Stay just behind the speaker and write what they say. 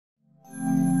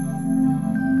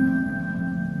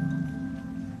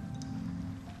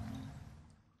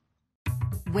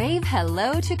Wave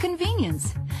hello to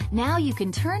convenience. Now you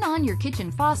can turn on your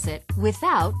kitchen faucet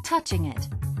without touching it.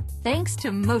 Thanks to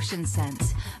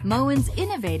MotionSense, Moen's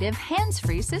innovative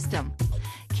hands-free system.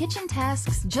 Kitchen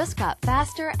tasks just got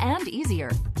faster and easier.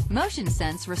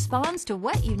 MotionSense responds to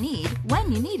what you need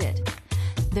when you need it.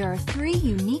 There are 3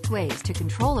 unique ways to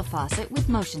control a faucet with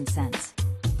MotionSense.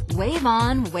 Wave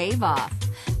on, wave off.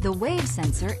 The wave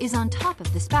sensor is on top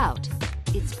of the spout.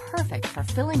 It's perfect for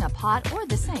filling a pot or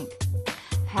the sink.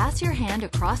 Pass your hand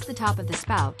across the top of the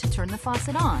spout to turn the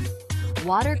faucet on.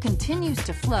 Water continues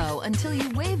to flow until you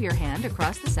wave your hand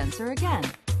across the sensor again.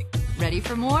 Ready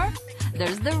for more?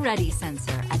 There's the Ready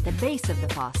sensor at the base of the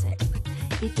faucet.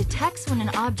 It detects when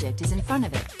an object is in front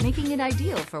of it, making it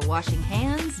ideal for washing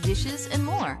hands, dishes, and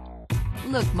more.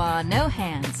 Look, Ma, no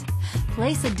hands.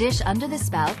 Place a dish under the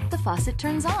spout, the faucet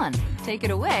turns on. Take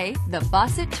it away, the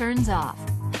faucet turns off.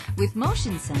 With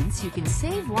MotionSense, you can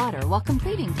save water while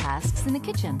completing tasks in the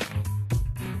kitchen.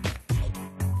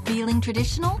 Feeling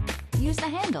traditional? Use the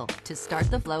handle to start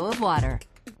the flow of water.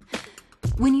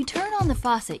 When you turn on the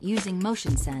faucet using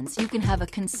MotionSense, you can have a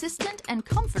consistent and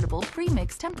comfortable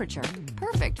pre-mix temperature,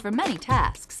 perfect for many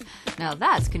tasks. Now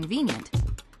that's convenient.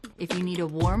 If you need a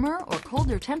warmer or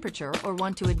colder temperature or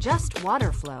want to adjust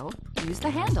water flow, use the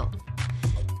handle.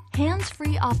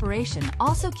 Hands-free operation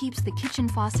also keeps the kitchen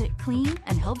faucet clean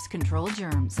and helps control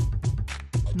germs.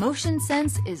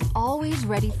 MotionSense is always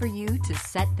ready for you to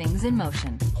set things in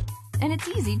motion. And it's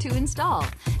easy to install,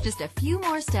 just a few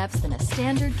more steps than a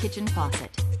standard kitchen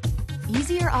faucet.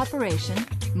 Easier operation,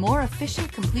 more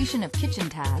efficient completion of kitchen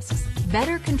tasks,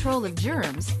 better control of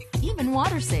germs, even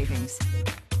water savings.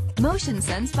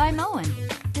 MotionSense by Moen,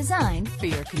 designed for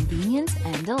your convenience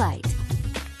and delight.